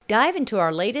Dive into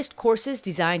our latest courses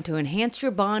designed to enhance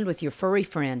your bond with your furry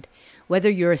friend. Whether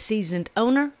you're a seasoned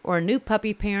owner or a new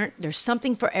puppy parent, there's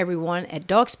something for everyone at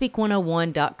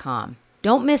dogspeak101.com.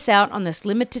 Don't miss out on this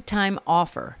limited time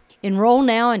offer. Enroll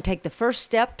now and take the first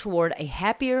step toward a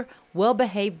happier,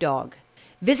 well-behaved dog.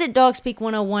 Visit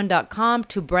dogspeak101.com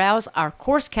to browse our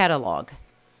course catalog.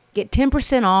 Get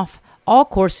 10% off all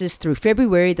courses through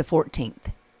February the 14th.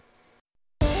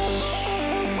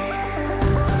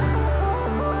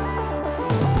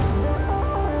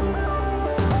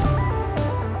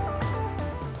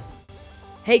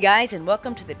 Hey guys, and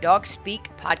welcome to the Dog Speak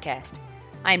podcast.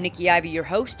 I am Nikki Ivy, your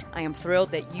host. I am thrilled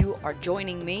that you are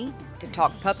joining me to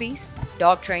talk puppies,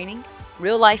 dog training,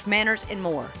 real life manners, and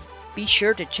more. Be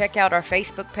sure to check out our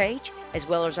Facebook page as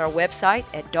well as our website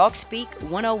at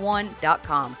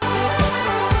dogspeak101.com.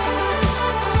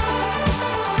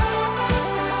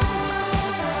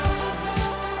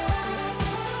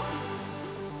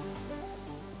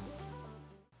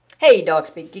 Hey Dog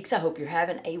Speak Geeks, I hope you're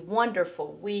having a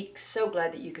wonderful week. So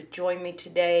glad that you could join me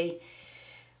today.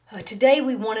 Today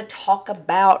we want to talk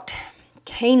about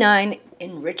canine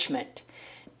enrichment.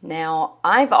 Now,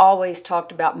 I've always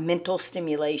talked about mental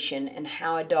stimulation and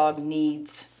how a dog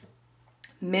needs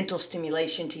mental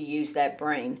stimulation to use that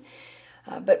brain.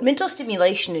 But mental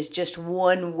stimulation is just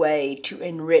one way to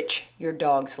enrich your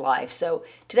dog's life. So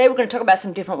today we're going to talk about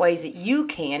some different ways that you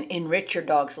can enrich your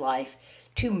dog's life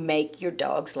to make your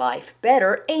dog's life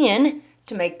better and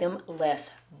to make them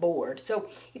less bored. So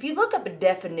if you look up a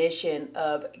definition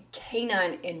of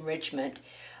canine enrichment,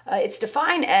 it's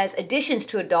defined as additions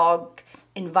to a dog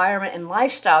environment and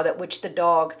lifestyle that which the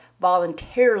dog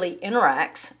voluntarily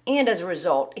interacts and as a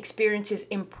result experiences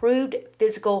improved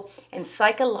physical and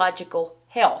psychological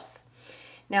health.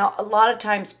 Now, a lot of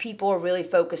times people are really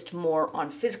focused more on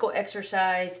physical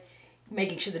exercise,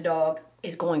 making sure the dog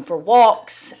is going for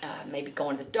walks, maybe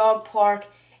going to the dog park.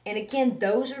 And again,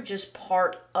 those are just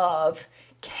part of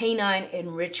canine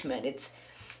enrichment. It's,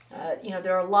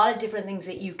 there are a lot of different things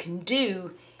that you can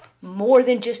do more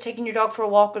than just taking your dog for a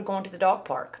walk or going to the dog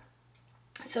park.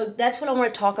 So that's what I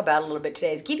want to talk about a little bit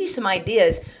today, is give you some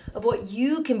ideas of what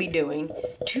you can be doing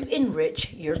to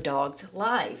enrich your dog's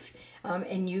life.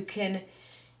 And you can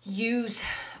use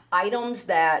items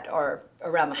that are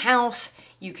around the house.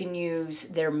 You can use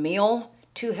their meal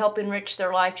to help enrich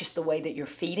their life, just the way that you're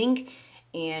feeding.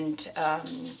 And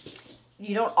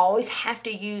you don't always have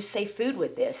to use safe food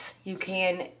with this. You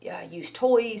can use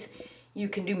toys. You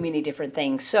can do many different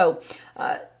things. So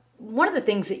one of the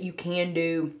things that you can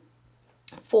do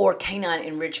for canine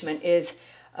enrichment is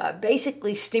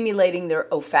basically stimulating their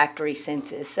olfactory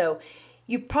senses. So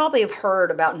you probably have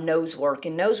heard about nose work,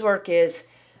 and nose work is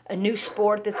a new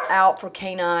sport that's out for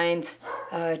canines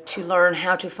to learn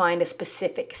how to find a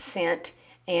specific scent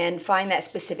and find that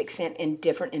specific scent in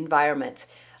different environments.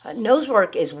 Nose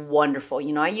work is wonderful.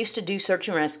 You know, I used to do search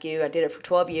and rescue. I did it for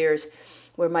 12 years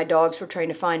where my dogs were trying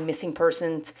to find missing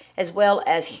persons as well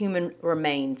as human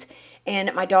remains.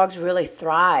 And my dogs really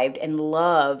thrived and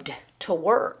loved to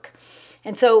work.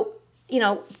 And so,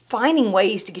 finding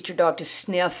ways to get your dog to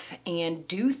sniff and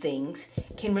do things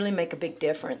can really make a big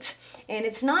difference. And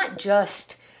it's not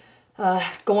just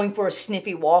going for a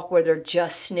sniffy walk where they're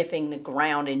just sniffing the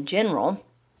ground in general,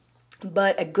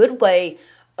 but a good way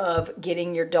of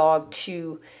getting your dog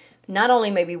to not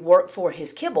only maybe work for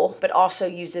his kibble, but also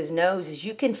use his nose is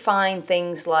you can find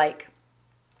things like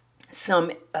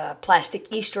some plastic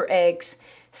Easter eggs,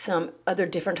 some other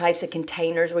different types of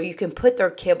containers where you can put their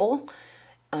kibble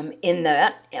in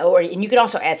that, and you can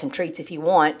also add some treats if you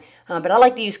want, but I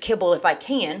like to use kibble if I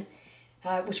can,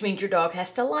 which means your dog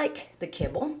has to like the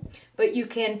kibble. But you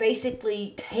can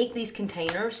basically take these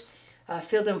containers,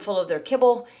 fill them full of their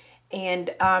kibble,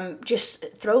 and just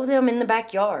throw them in the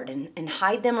backyard and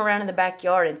hide them around in the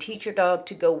backyard and teach your dog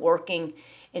to go working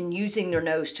and using their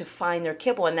nose to find their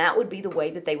kibble, and that would be the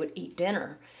way that they would eat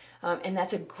dinner. And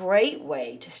that's a great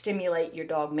way to stimulate your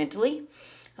dog mentally,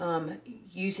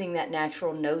 using that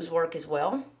natural nose work as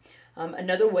well.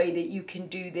 Another way that you can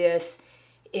do this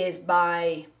is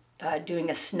by doing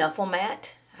a snuffle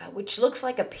mat, which looks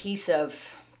like a piece of,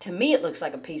 to me it looks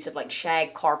like a piece of like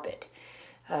shag carpet,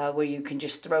 where you can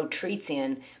just throw treats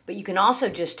in. But you can also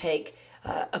just take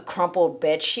a crumpled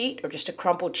bed sheet or just a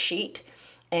crumpled sheet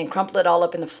and crumple it all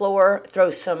up in the floor,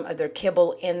 throw some of their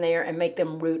kibble in there and make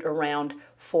them root around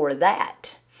for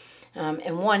that.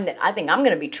 And one that I think I'm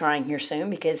going to be trying here soon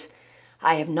because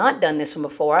I have not done this one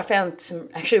before. I found some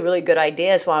actually really good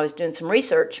ideas while I was doing some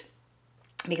research,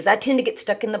 because I tend to get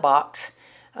stuck in the box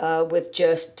with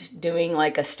just doing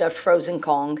like a stuffed frozen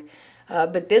Kong.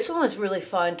 But this one was really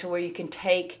fun to where you can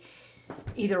take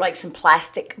either like some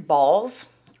plastic balls,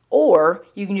 or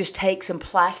you can just take some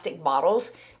plastic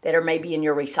bottles that are maybe in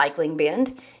your recycling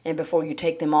bin, and before you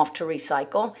take them off to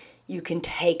recycle, you can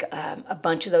take a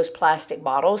bunch of those plastic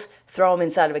bottles, throw them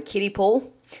inside of a kiddie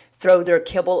pool, throw their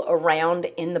kibble around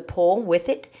in the pool with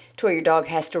it to where your dog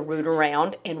has to root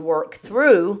around and work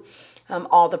through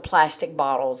all the plastic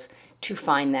bottles to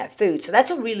find that food. So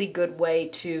that's a really good way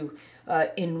to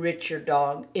enrich your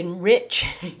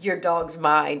dog's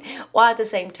mind, while at the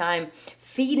same time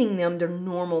feeding them their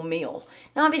normal meal.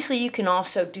 Now, obviously, you can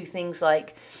also do things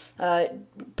like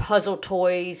puzzle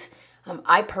toys.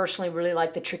 I personally really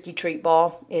like the Tricky Treat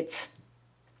ball. It's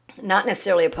not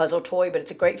necessarily a puzzle toy, but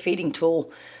it's a great feeding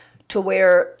tool to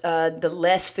where the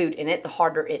less food in it, the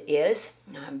harder it is.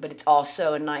 But it's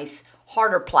also a nice,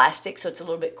 harder plastic, so it's a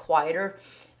little bit quieter.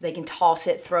 They can toss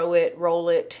it, throw it, roll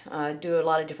it, do a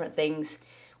lot of different things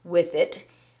with it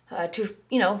to,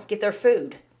 get their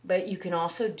food. But you can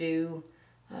also do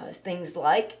things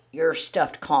like your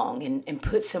stuffed Kong and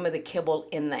put some of the kibble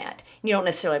in that. You don't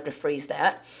necessarily have to freeze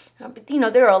that. But,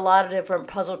 there are a lot of different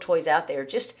puzzle toys out there.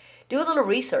 Just do a little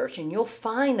research and you'll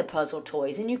find the puzzle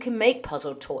toys, and you can make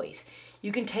puzzle toys.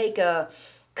 You can take a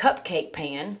cupcake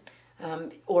pan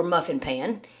or muffin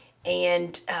pan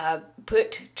and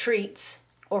put treats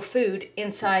or food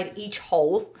inside each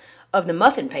hole of the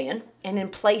muffin pan, and then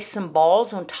place some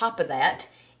balls on top of that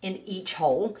in each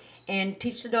hole, and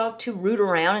teach the dog to root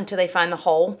around until they find the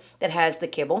hole that has the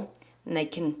kibble, and they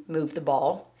can move the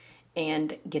ball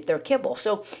and get their kibble.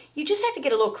 So you just have to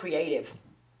get a little creative.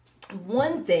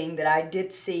 One thing that I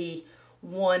did see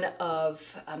one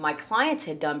of my clients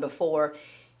had done before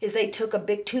is they took a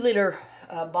big 2-liter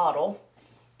bottle,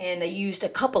 and they used a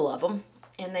couple of them,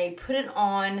 and they put it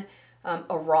on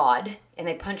a rod, and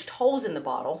they punched holes in the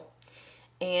bottle,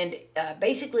 and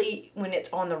basically when it's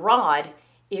on the rod,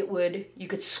 you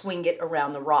could swing it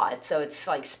around the rod, so it's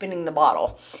like spinning the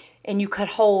bottle, and you cut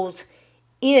holes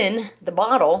in the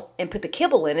bottle and put the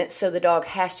kibble in it, so the dog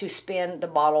has to spin the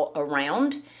bottle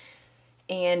around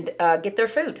and get their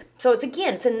food. So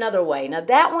it's another way. Now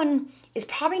that one is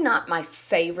probably not my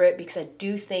favorite, because I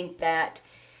do think that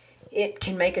it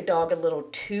can make a dog a little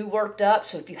too worked up.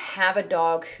 So if you have a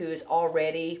dog who is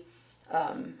already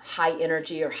high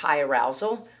energy or high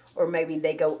arousal, or maybe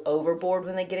they go overboard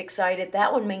when they get excited,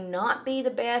 that one may not be the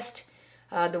best.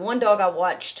 The one dog I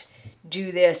watched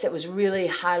do this that was really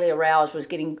highly aroused was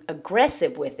getting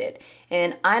aggressive with it.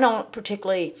 And I don't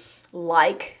particularly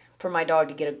like for my dog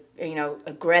to get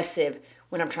aggressive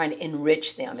when I'm trying to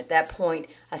enrich them. At that point,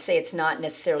 I say it's not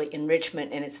necessarily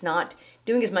enrichment, and it's not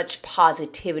doing as much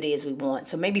positivity as we want.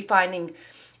 So maybe finding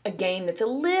a game that's a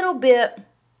little bit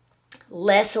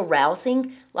less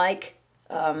arousing, like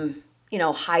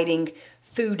hiding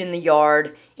food in the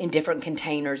yard in different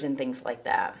containers and things like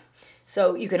that.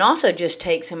 So you can also just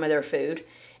take some of their food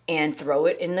and throw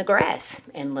it in the grass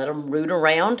and let them root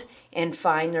around and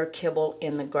find their kibble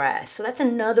in the grass. So that's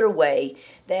another way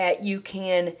that you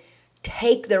can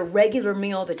take their regular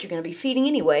meal that you're going to be feeding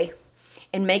anyway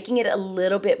and making it a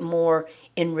little bit more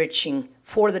enriching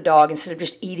for the dog instead of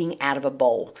just eating out of a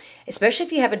bowl. Especially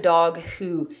if you have a dog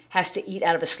who has to eat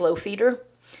out of a slow feeder.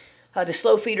 The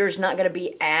slow feeder is not going to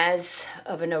be as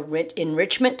of an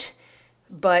enrichment,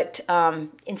 but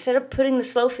instead of putting the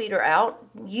slow feeder out,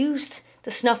 use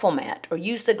the snuffle mat, or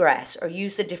use the grass, or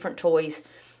use the different toys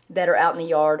that are out in the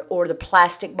yard, or the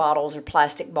plastic bottles or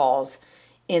plastic balls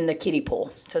in the kiddie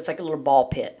pool. So it's like a little ball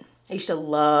pit. I used to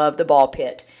love the ball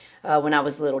pit when I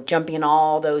was little, jumping in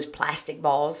all those plastic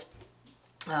balls.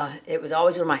 It was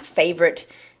always one of my favorite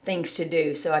things to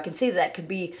do. So I can see that could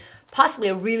be possibly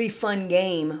a really fun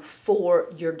game for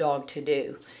your dog to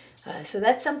do. So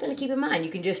that's something to keep in mind.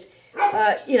 You can just,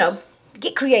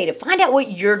 get creative. Find out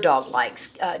what your dog likes.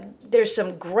 There's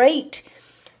some great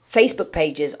Facebook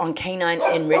pages on Canine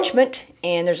Enrichment,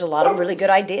 and there's a lot of really good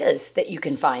ideas that you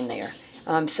can find there.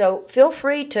 So feel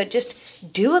free to just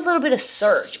do a little bit of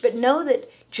search, but know that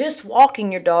just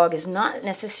walking your dog is not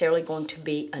necessarily going to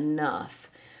be enough.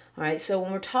 All right, so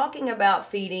when we're talking about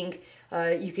feeding,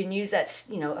 you can use that,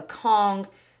 a Kong,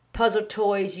 puzzle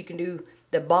toys. You can do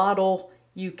the bottle.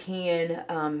 You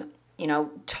can,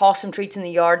 toss some treats in the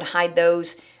yard and hide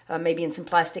those, maybe in some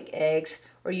plastic eggs,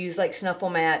 or use like snuffle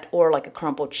mat or like a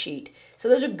crumpled sheet. So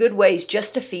those are good ways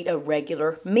just to feed a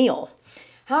regular meal.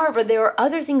 However, there are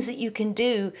other things that you can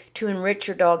do to enrich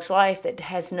your dog's life that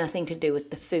has nothing to do with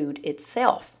the food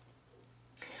itself.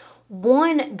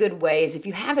 One good way is if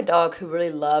you have a dog who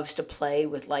really loves to play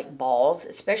with like balls,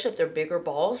 especially if they're bigger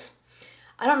balls.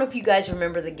 I don't know if you guys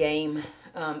remember the game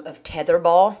of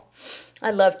tetherball.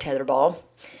 I love tetherball.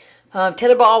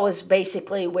 Tetherball was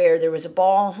basically where there was a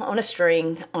ball on a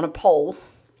string on a pole,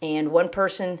 and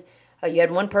you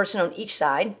had one person on each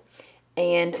side,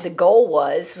 and the goal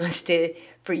was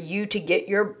for you to get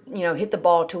hit the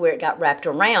ball to where it got wrapped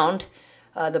around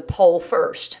the pole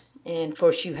first, and of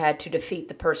course you had to defeat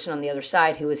the person on the other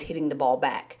side who was hitting the ball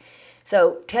back.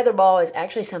 So tetherball is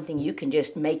actually something you can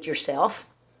just make yourself.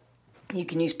 You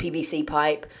can use PVC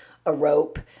pipe, a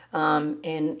rope,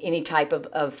 and any type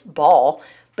of ball.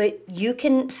 But you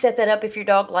can set that up if your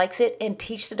dog likes it and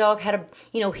teach the dog how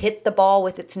to, hit the ball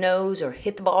with its nose or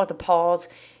hit the ball with the paws,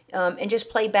 and just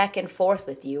play back and forth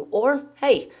with you. Or,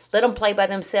 hey, let them play by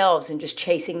themselves and just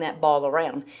chasing that ball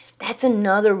around. That's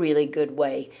another really good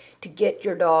way to get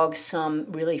your dog some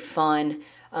really fun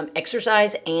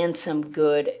exercise and some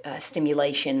good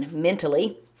stimulation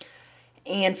mentally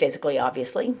and physically,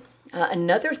 obviously.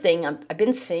 Another thing, I've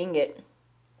been seeing it,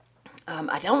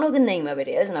 I don't know the name of it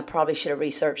is, and I probably should have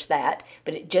researched that,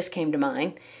 but it just came to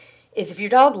mind, is if your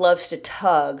dog loves to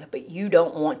tug, but you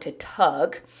don't want to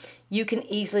tug, you can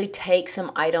easily take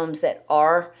some items that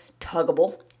are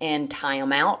tuggable and tie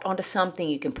them out onto something.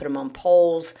 You can put them on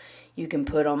poles, you can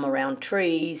put them around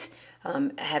trees,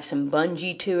 have some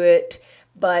bungee to it.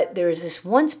 But there's this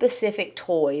one specific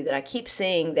toy that I keep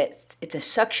seeing that it's a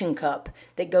suction cup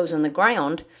that goes on the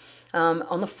ground,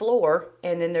 on the floor,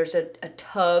 and then there's a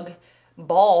tug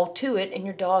ball to it, and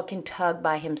your dog can tug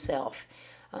by himself.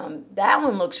 That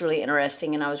one looks really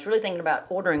interesting, and I was really thinking about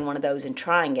ordering one of those and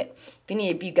trying it. If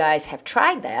any of you guys have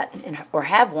tried that or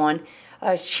have one,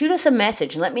 shoot us a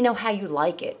message and let me know how you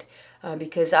like it,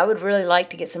 because I would really like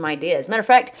to get some ideas. Matter of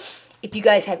fact, if you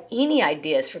guys have any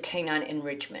ideas for canine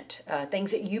enrichment,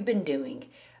 things that you've been doing,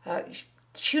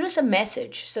 shoot us a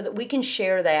message so that we can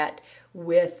share that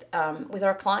with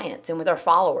our clients and with our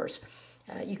followers.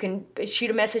 You can shoot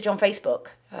a message on Facebook,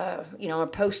 or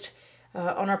post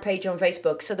on our page on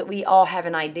Facebook so that we all have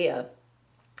an idea.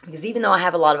 Because even though I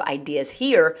have a lot of ideas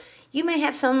here, you may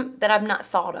have some that I've not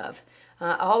thought of.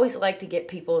 I always like to get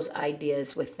people's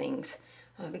ideas with things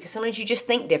because sometimes you just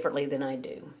think differently than I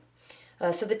do.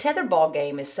 So the tetherball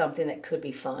game is something that could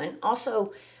be fun.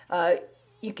 Also,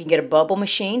 you can get a bubble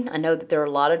machine. I know that there are a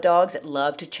lot of dogs that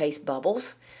love to chase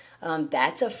bubbles.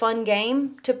 That's a fun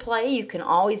game to play. You can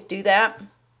always do that.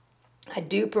 I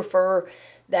do prefer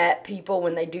that people,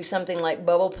 when they do something like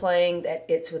bubble playing, that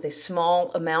it's with a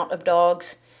small amount of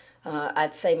dogs.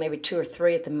 I'd say maybe 2 or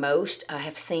 3 at the most. I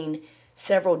have seen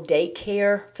several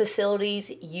daycare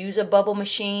facilities use a bubble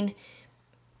machine,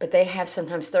 but they have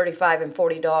sometimes 35 and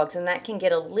 40 dogs, and that can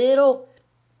get a little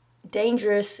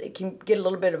dangerous. It can get a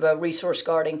little bit of a resource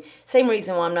guarding. Same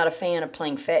reason why I'm not a fan of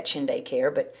playing fetch in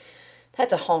daycare, but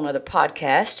that's a whole nother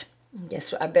podcast. I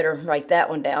guess I better write that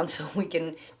one down so we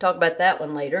can talk about that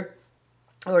one later,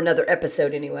 or another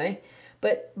episode anyway.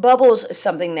 But bubbles is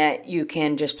something that you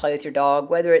can just play with your dog,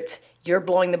 whether it's you're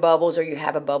blowing the bubbles or you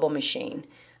have a bubble machine.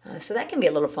 So that can be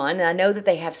a little fun. And I know that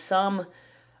they have some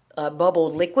bubble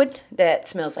liquid that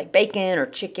smells like bacon or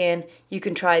chicken. You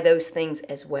can try those things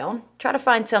as well. Try to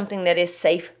find something that is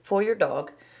safe for your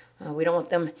dog. We don't want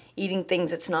them eating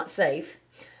things that's not safe.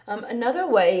 Another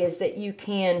way is that you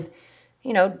can,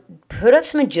 put up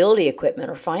some agility equipment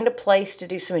or find a place to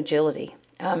do some agility.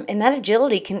 And that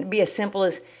agility can be as simple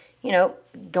as,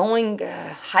 going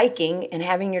hiking and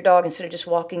having your dog, instead of just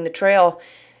walking the trail,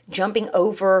 jumping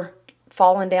over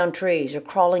falling down trees or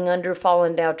crawling under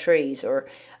falling down trees or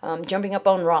jumping up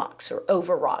on rocks or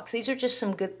over rocks. These are just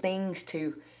some good things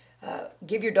to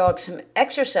give your dog some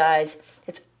exercise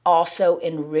that's also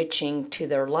enriching to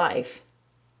their life.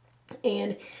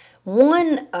 And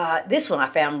this one I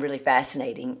found really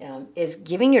fascinating, is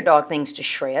giving your dog things to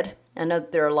shred. I know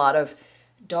that there are a lot of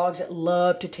dogs that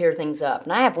love to tear things up.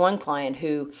 And I have one client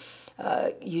who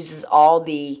uses all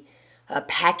the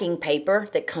packing paper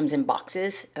that comes in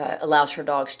boxes, allows her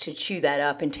dogs to chew that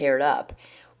up and tear it up.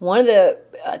 One of the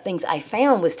things I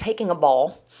found was taking a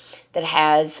ball that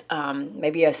has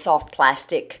maybe a soft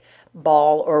plastic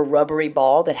ball or a rubbery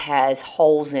ball that has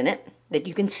holes in it that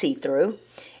you can see through,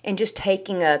 and just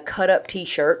taking a cut-up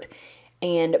t-shirt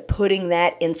and putting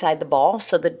that inside the ball,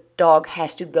 so the dog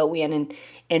has to go in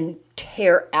and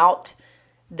tear out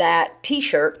that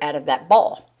t-shirt out of that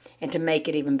ball. And to make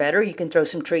it even better, you can throw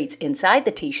some treats inside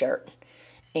the t-shirt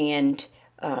and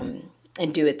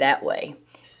do it that way.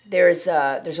 There's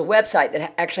a website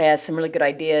that actually has some really good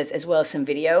ideas as well as some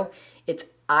video. It's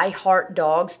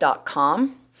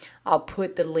iheartdogs.com. I'll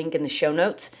put the link in the show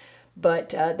notes. But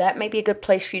that may be a good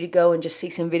place for you to go and just see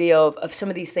some video of some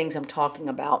of these things I'm talking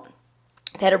about.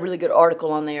 They had a really good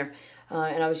article on there,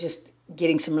 and I was just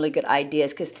getting some really good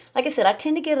ideas. Because, like I said, I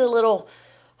tend to get a little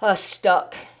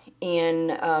stuck in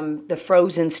the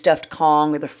frozen stuffed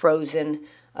Kong or the frozen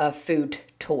food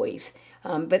toys.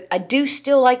 But I do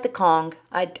still like the Kong.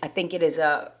 I think it is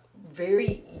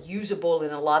very usable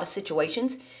in a lot of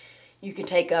situations. You can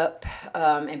take up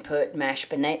and put mashed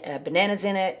bananas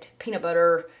in it, peanut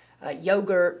butter,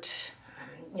 yogurt,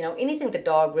 anything the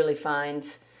dog really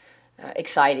finds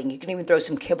exciting. You can even throw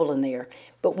some kibble in there.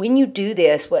 But when you do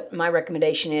this, what my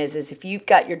recommendation is if you've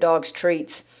got your dog's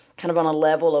treats kind of on a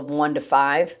level of 1 to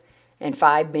 5, and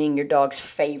 5 being your dog's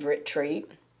favorite treat,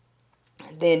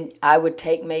 then I would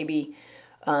take maybe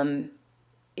a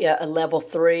level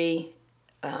 3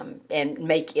 and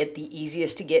make it the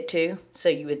easiest to get to. So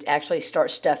you would actually start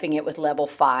stuffing it with level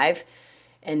 5,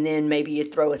 and then maybe you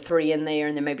throw a 3 in there,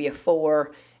 and then maybe a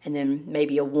 4, and then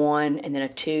maybe a 1, and then a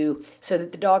 2, so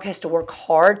that the dog has to work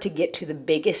hard to get to the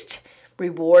biggest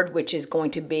reward, which is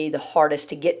going to be the hardest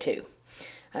to get to.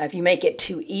 If you make it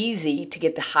too easy to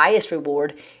get the highest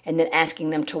reward and then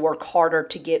asking them to work harder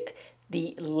to get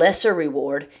the lesser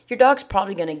reward, your dog's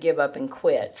probably going to give up and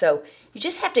quit. So you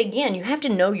just have to, again, you have to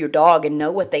know your dog and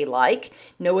know what they like,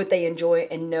 know what they enjoy,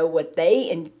 and know what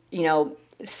they,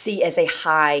 see as a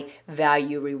high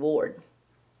value reward.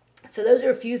 So those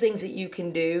are a few things that you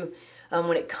can do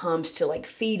when it comes to like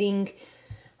feeding,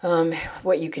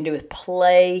 what you can do with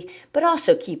play, but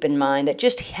also keep in mind that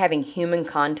just having human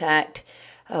contact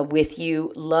with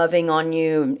you, loving on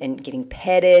you, and getting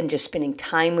petted, and just spending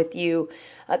time with you,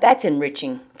 that's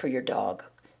enriching for your dog.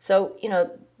 So,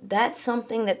 that's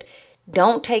something that,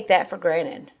 don't take that for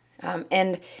granted.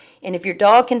 And if your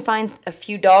dog can find a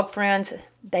few dog friends,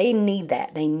 they need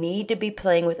that. They need to be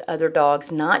playing with other dogs,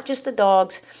 not just the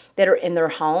dogs that are in their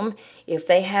home. If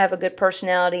they have a good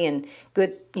personality and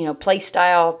good, play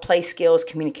style, play skills,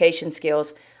 communication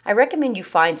skills, I recommend you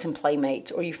find some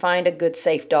playmates, or you find a good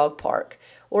safe dog park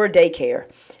or a daycare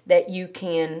that you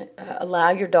can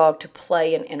allow your dog to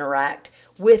play and interact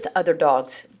with other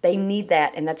dogs. They need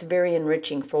that, and that's very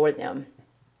enriching for them.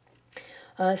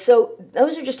 So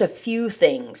those are just a few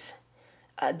things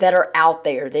that are out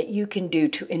there that you can do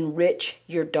to enrich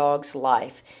your dog's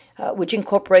life, which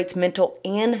incorporates mental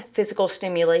and physical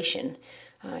stimulation.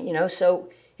 So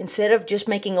instead of just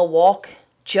making a walk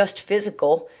just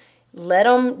physical, let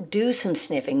them do some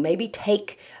sniffing. Maybe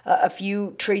take a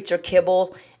few treats or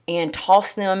kibble and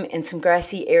toss them in some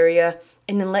grassy area,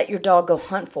 and then let your dog go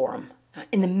hunt for them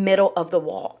in the middle of the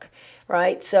walk,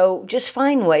 right? So just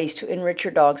find ways to enrich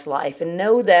your dog's life, and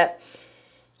know that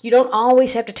you don't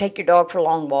always have to take your dog for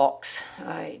long walks.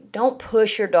 Don't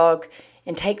push your dog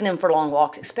in taking them for long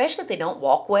walks, especially if they don't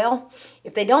walk well.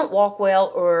 If they don't walk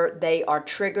well, or they are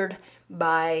triggered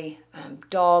by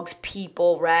dogs,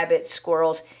 people, rabbits,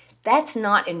 squirrels, that's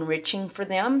not enriching for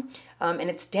them, and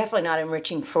it's definitely not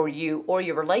enriching for you or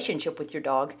your relationship with your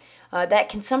dog. That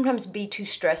can sometimes be too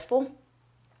stressful.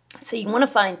 So you want to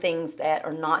find things that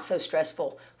are not so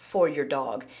stressful for your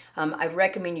dog. I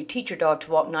recommend you teach your dog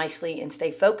to walk nicely and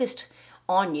stay focused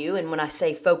on you. And when I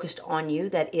say focused on you,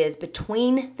 that is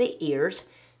between the ears,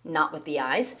 not with the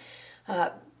eyes.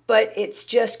 But it's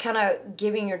just kind of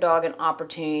giving your dog an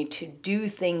opportunity to do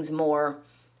things more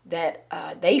that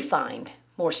they find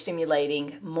more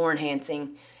stimulating, more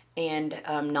enhancing, and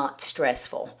not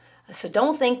stressful. So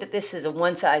don't think that this is a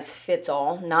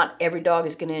one-size-fits-all. Not every dog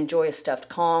is going to enjoy a stuffed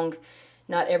Kong.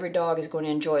 Not every dog is going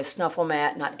to enjoy a snuffle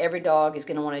mat. Not every dog is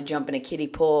going to want to jump in a kiddie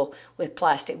pool with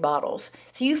plastic bottles.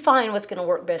 So you find what's going to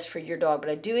work best for your dog.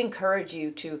 But I do encourage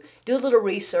you to do a little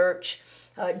research,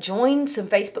 join some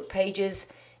Facebook pages,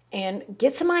 and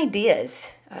get some ideas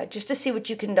just to see what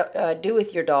you can do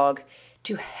with your dog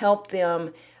to help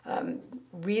them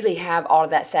really have all of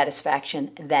that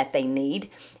satisfaction that they need,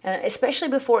 and especially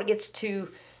before it gets too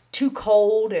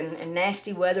cold and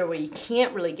nasty weather where you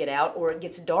can't really get out, or it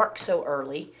gets dark so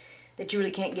early that you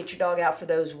really can't get your dog out for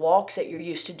those walks that you're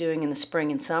used to doing in the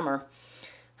spring and summer.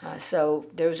 So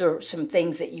those are some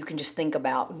things that you can just think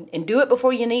about and do it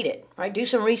before you need it, right? Do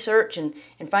some research and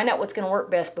find out what's going to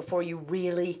work best before you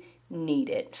really need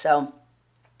it. So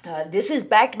this is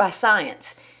backed by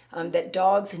science, that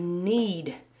dogs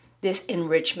need this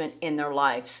enrichment in their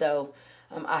life. So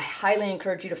I highly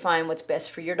encourage you to find what's best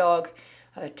for your dog,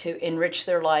 to enrich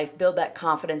their life, build that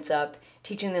confidence up,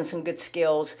 teaching them some good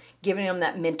skills, giving them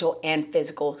that mental and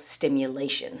physical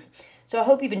stimulation. So I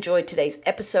hope you've enjoyed today's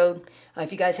episode.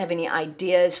 If you guys have any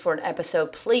ideas for an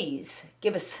episode, please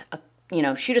give us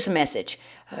shoot us a message.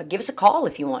 Give us a call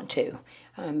if you want to.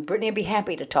 Brittany would be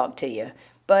happy to talk to you.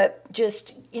 But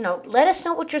just, let us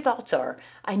know what your thoughts are.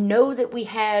 I know that we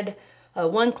had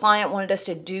one client wanted us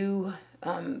to do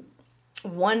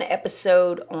one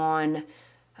episode on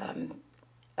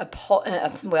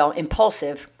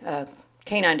impulsive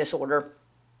canine disorder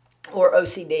or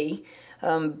OCD.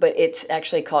 But it's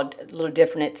actually called a little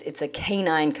different. It's a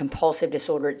canine compulsive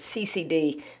disorder. It's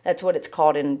CCD. That's what it's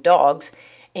called in dogs.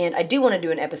 And I do want to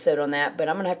do an episode on that, but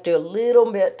I'm going to have to do a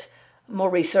little bit more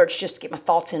research just to get my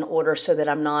thoughts in order so that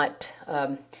I'm not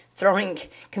throwing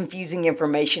confusing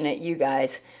information at you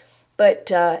guys.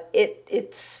 But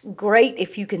it's great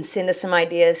if you can send us some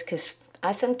ideas, because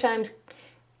I sometimes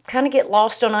kind of get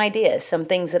lost on ideas. Some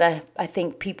things that I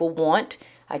think people want,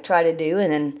 I try to do,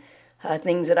 and then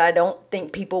things that I don't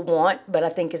think people want, but I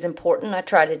think is important, I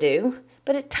try to do.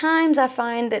 But at times I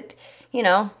find that,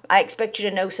 I expect you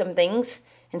to know some things,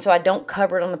 and so I don't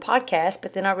cover it on the podcast,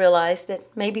 but then I realize that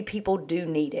maybe people do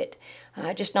need it.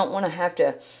 I just don't want to have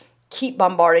to keep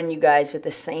bombarding you guys with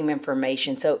the same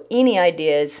information. So any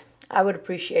ideas, I would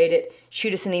appreciate it.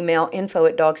 Shoot us an email,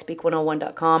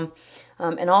 info@dogspeak101.com.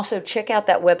 And also check out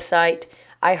that website,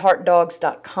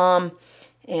 iheartdogs.com.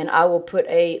 And I will put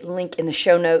a link in the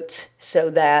show notes so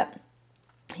that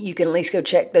you can at least go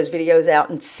check those videos out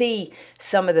and see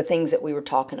some of the things that we were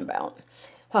talking about.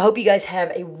 I hope you guys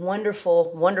have a wonderful,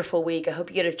 wonderful week. I hope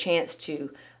you get a chance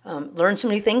to learn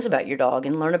some new things about your dog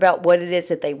and learn about what it is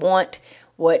that they want,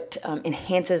 what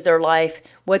enhances their life,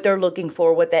 what they're looking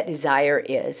for, what that desire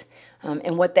is,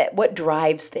 and what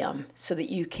drives them, so that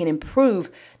you can improve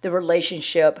the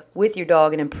relationship with your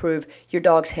dog and improve your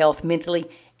dog's health mentally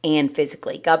and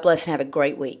physically. God bless and have a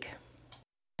great week.